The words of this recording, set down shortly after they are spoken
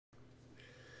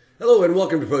Hello and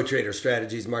welcome to Pro Trader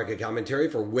Strategies Market Commentary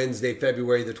for Wednesday,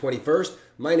 February the 21st.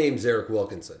 My name's Eric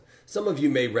Wilkinson. Some of you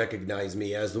may recognize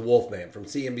me as the Wolfman from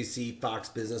CNBC, Fox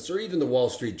Business, or even the Wall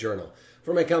Street Journal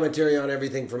for my commentary on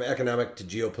everything from economic to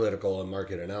geopolitical and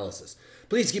market analysis.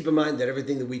 Please keep in mind that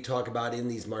everything that we talk about in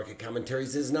these market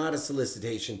commentaries is not a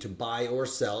solicitation to buy or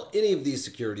sell any of these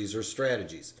securities or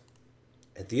strategies.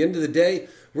 At the end of the day,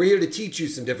 we're here to teach you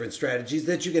some different strategies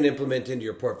that you can implement into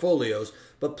your portfolios,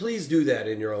 but please do that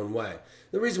in your own way.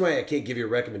 The reason why I can't give you a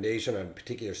recommendation on a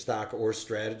particular stock or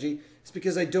strategy is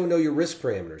because I don't know your risk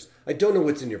parameters. I don't know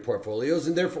what's in your portfolios,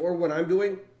 and therefore what I'm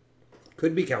doing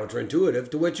could be counterintuitive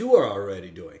to what you are already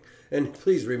doing. And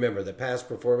please remember that past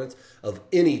performance of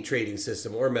any trading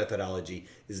system or methodology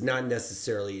is not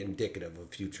necessarily indicative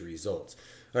of future results.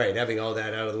 All right, having all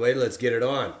that out of the way, let's get it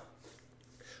on.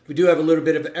 We do have a little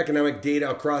bit of economic data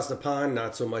across the pond,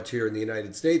 not so much here in the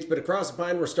United States, but across the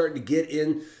pond we're starting to get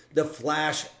in the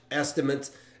flash estimates,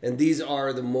 and these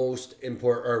are the most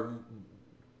important, or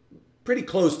pretty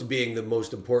close to being the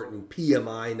most important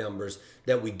PMI numbers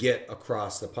that we get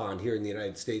across the pond. Here in the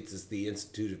United States, it's the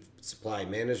Institute of Supply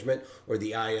Management, or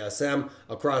the ISM,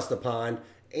 across the pond,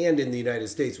 and in the United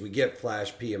States we get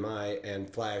flash PMI and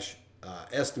flash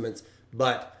estimates,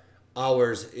 but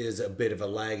ours is a bit of a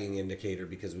lagging indicator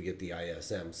because we get the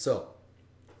ISM. So,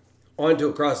 on to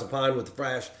across the pond with the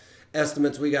flash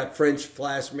estimates. We got French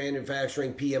flash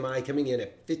manufacturing PMI coming in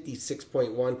at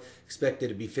 56.1, expected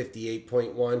to be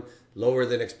 58.1, lower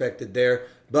than expected there.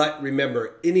 But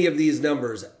remember, any of these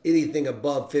numbers, anything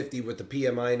above 50 with the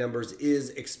PMI numbers is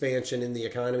expansion in the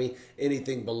economy.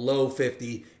 Anything below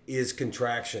 50 is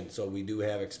contraction. So we do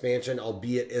have expansion,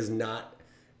 albeit it's not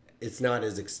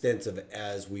as extensive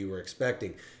as we were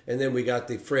expecting. And then we got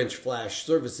the French flash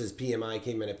services PMI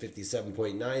came in at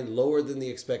 57.9, lower than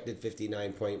the expected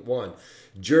 59.1.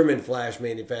 German flash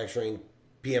manufacturing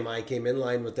PMI came in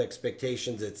line with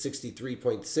expectations at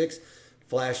 63.6.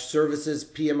 Flash services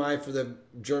PMI for the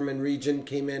German region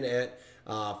came in at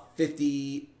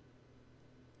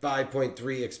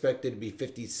 55.3, expected to be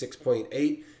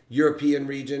 56.8. European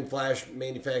region flash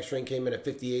manufacturing came in at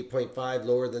 58.5,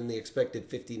 lower than the expected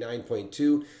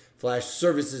 59.2. Flash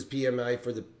services PMI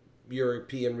for the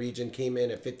European region came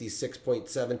in at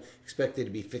 56.7, expected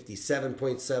to be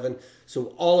 57.7.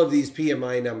 So all of these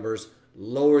PMI numbers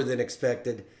lower than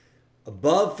expected.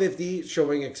 Above 50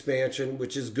 showing expansion,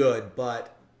 which is good,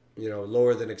 but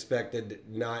lower than expected,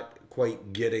 not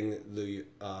quite getting the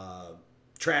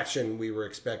traction we were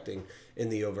expecting in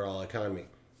the overall economy.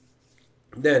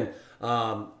 Then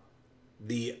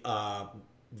the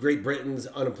Great Britain's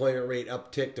unemployment rate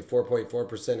upticked to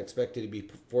 4.4%, expected to be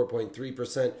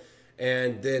 4.3%.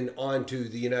 And then on to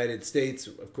the United States.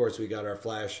 Of course, we got our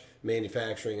flash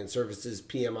manufacturing and services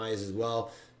PMIs as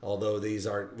well, although these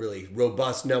aren't really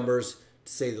robust numbers,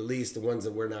 to say the least, the ones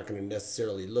that we're not going to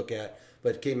necessarily look at,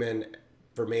 but came in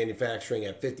for manufacturing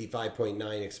at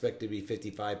 55.9, expected to be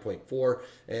 55.4,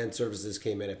 and services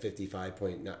came in at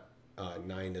 55.9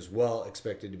 as well,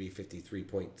 expected to be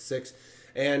 53.6,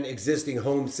 and existing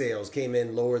home sales came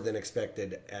in lower than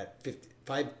expected at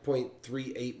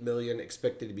 5.38 million,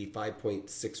 expected to be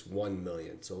 5.61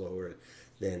 million, so lower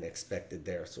than expected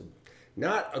there. So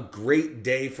not a great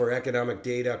day for economic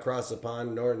data across the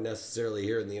pond, nor necessarily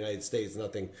here in the United States.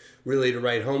 Nothing really to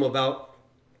write home about.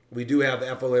 We do have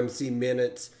FOMC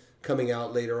minutes coming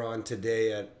out later on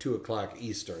today at 2 o'clock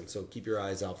Eastern, so keep your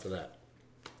eyes out for that.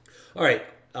 All right.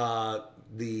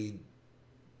 The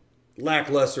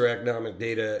lackluster economic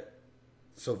data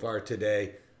so far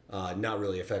today, not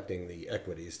really affecting the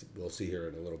equities. We'll see here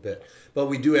in a little bit. But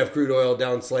we do have crude oil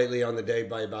down slightly on the day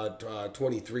by about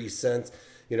 23 cents.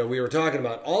 We were talking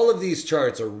about all of these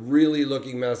charts are really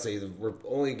looking messy. We're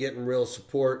only getting real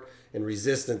support and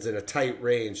resistance in a tight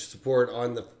range. Support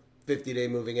on the 50-day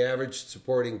moving average,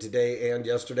 supporting today and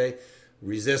yesterday.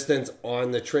 Resistance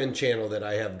on the trend channel that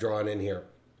I have drawn in here.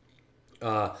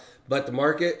 But the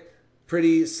market,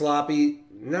 pretty sloppy,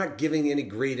 not giving any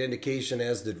great indication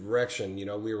as to direction.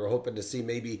 We were hoping to see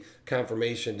maybe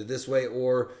confirmation to this way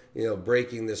or,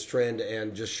 breaking this trend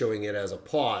and just showing it as a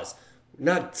pause.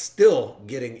 Not still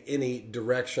getting any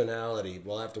directionality.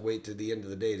 We'll have to wait to the end of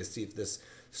the day to see if this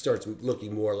starts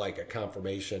looking more like a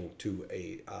confirmation to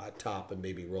a top and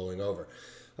maybe rolling over.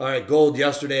 All right, gold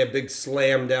yesterday, a big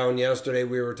slam down yesterday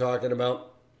we were talking about.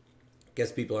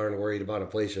 Guess people aren't worried about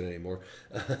inflation anymore.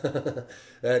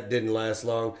 That didn't last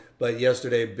long. But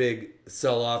yesterday, big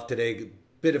sell-off. Today,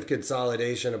 bit of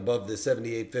consolidation above the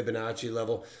 78 Fibonacci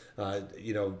level.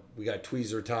 We got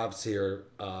tweezer tops here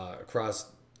across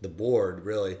the board,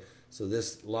 really. So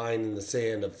this line in the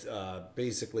sand of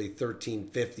basically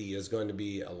 1350 is going to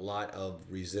be a lot of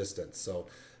resistance. So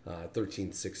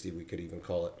 1360 we could even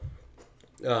call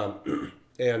it.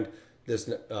 And this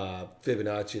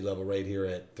Fibonacci level right here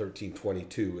at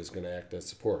 1322 is going to act as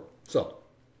support. So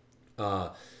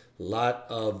a lot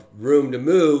of room to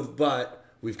move, but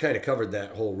we've kind of covered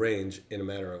that whole range in a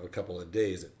matter of a couple of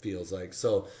days, it feels like.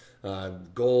 So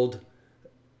gold,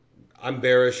 I'm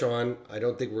bearish on. I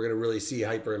don't think we're going to really see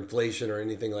hyperinflation or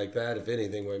anything like that. If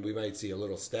anything, we might see a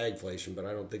little stagflation, but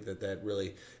I don't think that that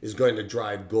really is going to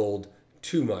drive gold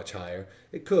too much higher.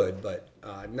 It could, but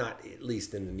not at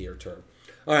least in the near term.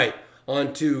 All right,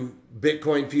 on to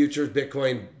Bitcoin futures.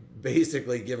 Bitcoin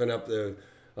basically giving up the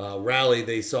rally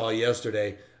they saw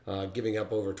yesterday, giving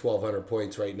up over 1,200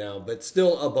 points right now, but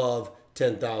still above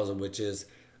 10,000, which is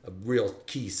a real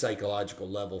key psychological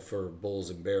level for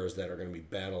bulls and bears that are going to be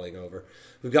battling over.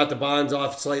 We've got the bonds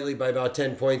off slightly by about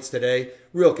 10 points today.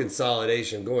 Real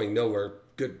consolidation, going nowhere.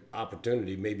 Good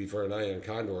opportunity maybe for an iron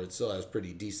condor. It still has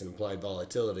pretty decent implied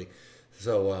volatility.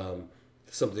 So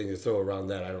something to throw around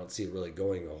that. I don't see it really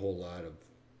going a whole lot of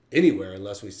anywhere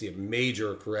unless we see a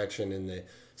major correction in the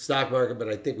stock market, but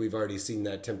I think we've already seen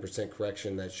that 10%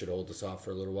 correction. That should hold us off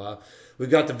for a little while. We've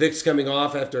got the VIX coming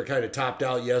off after it kind of topped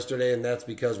out yesterday, and that's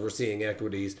because we're seeing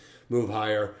equities move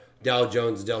higher. Dow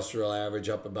Jones Industrial Average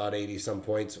up about 80 some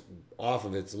points off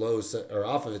of its lows, or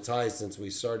off of its highs since we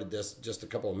started this just a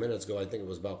couple of minutes ago. I think it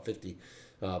was about 50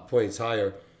 points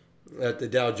higher. At the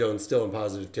Dow Jones still in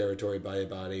positive territory by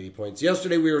about 80 points.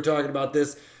 Yesterday we were talking about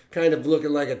this kind of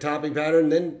looking like a topping pattern.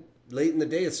 Then late in the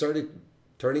day it started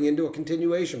turning into a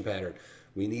continuation pattern.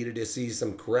 We needed to see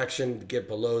some correction to get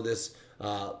below this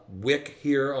wick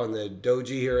here on the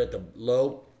doji here at the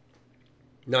low.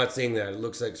 Not seeing that. It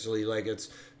looks actually like it's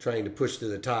trying to push to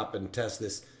the top and test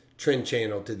this trend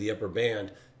channel to the upper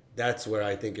band. That's where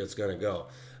I think it's going to go.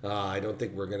 I don't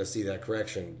think we're going to see that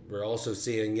correction. We're also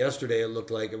seeing yesterday it looked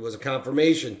like it was a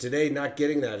confirmation. Today, not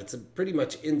getting that. It's a pretty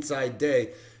much inside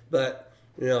day, but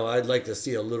you know, I'd like to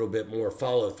see a little bit more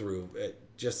follow through. It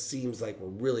just seems like we're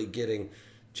really getting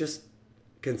just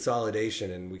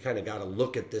consolidation, and we kind of got to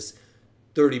look at this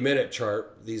 30-minute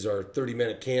chart. These are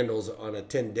 30-minute candles on a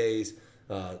 10 days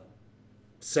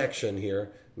section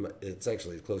here. It's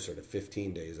actually closer to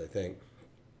 15 days, I think,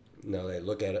 now that I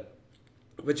look at it.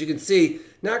 But you can see,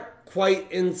 not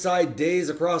quite inside days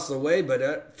across the way, but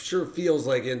it sure feels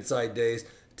like inside days.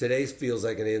 Today's feels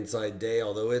like an inside day,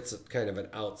 although it's kind of an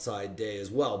outside day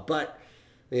as well. But,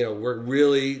 you know, we're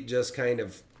really just kind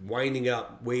of winding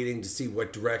up, waiting to see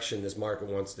what direction this market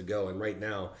wants to go. And right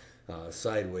now,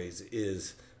 sideways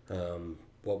is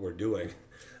what we're doing.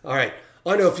 All right,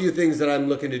 on to a few things that I'm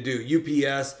looking to do.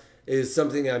 UPS is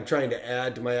something I'm trying to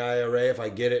add to my IRA. If I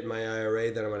get it in my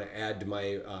IRA, then I'm going to add to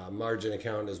my margin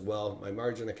account as well. My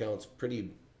margin account's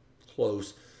pretty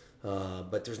close,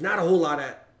 but there's not a whole lot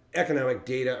of economic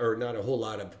data, or not a whole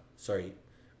lot of,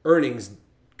 earnings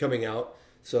coming out.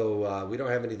 So we don't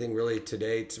have anything really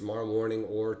today, tomorrow morning,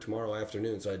 or tomorrow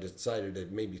afternoon. So I decided to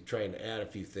maybe try and add a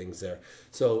few things there.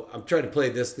 So I'm trying to play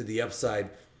this to the upside,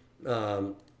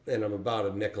 and I'm about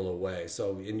a nickel away.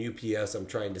 So in UPS, I'm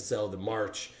trying to sell the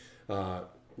March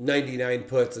 99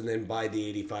 puts and then buy the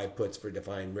 85 puts for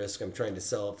defined risk. I'm trying to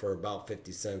sell it for about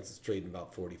 50 cents. It's trading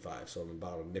about 45, so I'm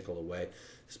about a nickel away.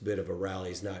 This bit of a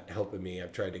rally is not helping me.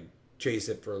 I've tried to chase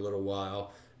it for a little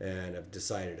while, and I've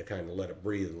decided to kind of let it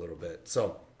breathe a little bit.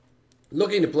 So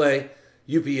looking to play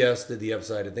UPS to the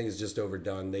upside. I think it's just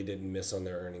overdone. They didn't miss on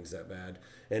their earnings that bad.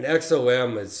 And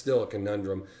XOM is still a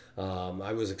conundrum.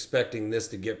 I was expecting this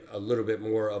to get a little bit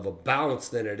more of a bounce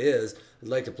than it is. I'd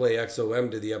like to play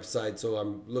XOM to the upside, so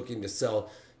I'm looking to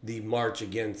sell the March,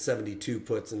 again, 72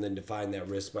 puts, and then define that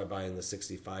risk by buying the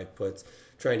 65 puts.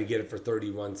 Trying to get it for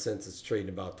 31 cents. It's trading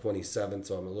about 27,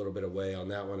 so I'm a little bit away on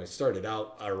that one. I started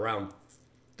out around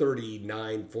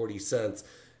 39, 40 cents,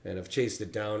 and I've chased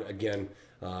it down. Again,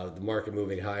 the market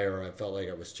moving higher, I felt like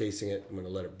I was chasing it. I'm going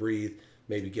to let it breathe,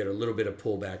 maybe get a little bit of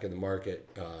pullback in the market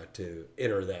to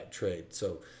enter that trade.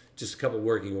 So just a couple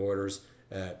working orders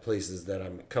at places that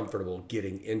I'm comfortable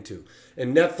getting into.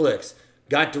 And Netflix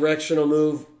got directional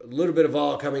move, a little bit of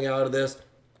vol coming out of this.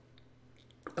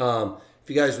 If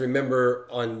you guys remember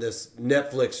on this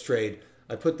Netflix trade,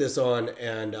 I put this on,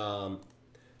 and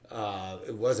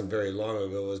it wasn't very long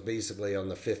ago. It was basically on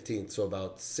the 15th, so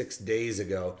about 6 days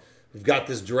ago. We've got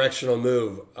this directional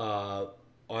move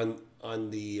on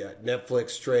the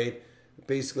Netflix trade.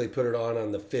 Basically put it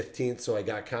on the 15th, so I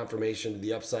got confirmation to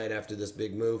the upside after this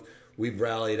big move. We've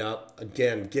rallied up.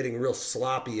 Again, getting real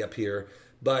sloppy up here,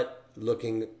 but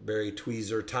looking very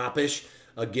tweezer topish.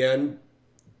 Again,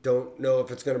 Don't know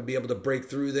if it's going to be able to break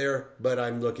through there, but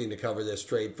I'm looking to cover this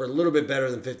trade for a little bit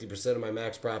better than 50% of my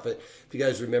max profit. If you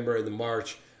guys remember in the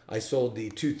March, I sold the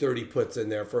 230 puts in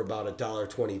there for about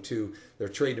 $1.22. They're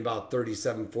trading about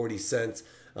 37.40 cents.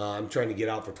 I'm trying to get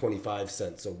out for 25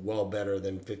 cents, so well better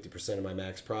than 50% of my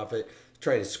max profit.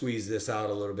 Trying to squeeze this out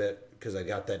a little bit because I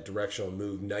got that directional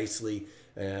move nicely,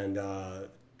 and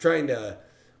trying to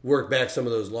work back some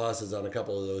of those losses on a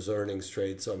couple of those earnings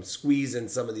trades. So I'm squeezing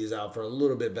some of these out for a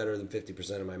little bit better than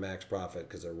 50% of my max profit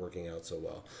because they're working out so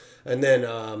well. And then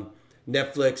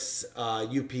Netflix,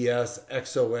 UPS,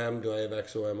 XOM. Do I have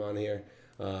XOM on here?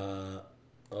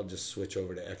 I'll just switch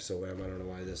over to XOM. I don't know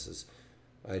why this is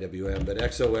IWM, but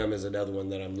XOM is another one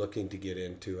that I'm looking to get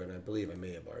into, and I believe I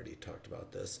may have already talked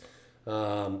about this.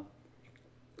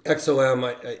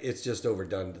 XOM, it's just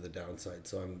overdone to the downside,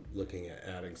 so I'm looking at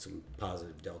adding some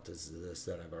positive deltas to this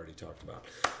that I've already talked about.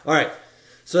 All right,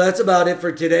 so that's about it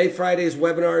for today. Friday's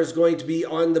webinar is going to be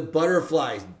on the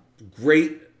butterfly.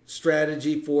 Great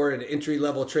strategy for an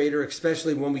entry-level trader,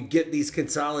 especially when we get these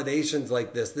consolidations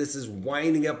like this. This is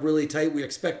winding up really tight. We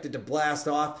expect it to blast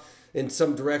off in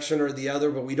some direction or the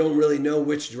other, but we don't really know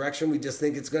which direction. We just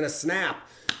think it's going to snap.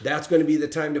 That's going to be the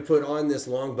time to put on this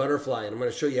long butterfly, and I'm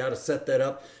going to show you how to set that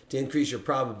up to increase your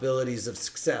probabilities of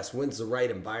success. When's the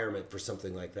right environment for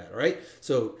something like that, all right?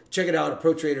 So check it out at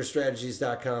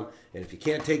ProTraderStrategies.com, and if you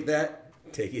can't take that,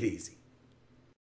 take it easy.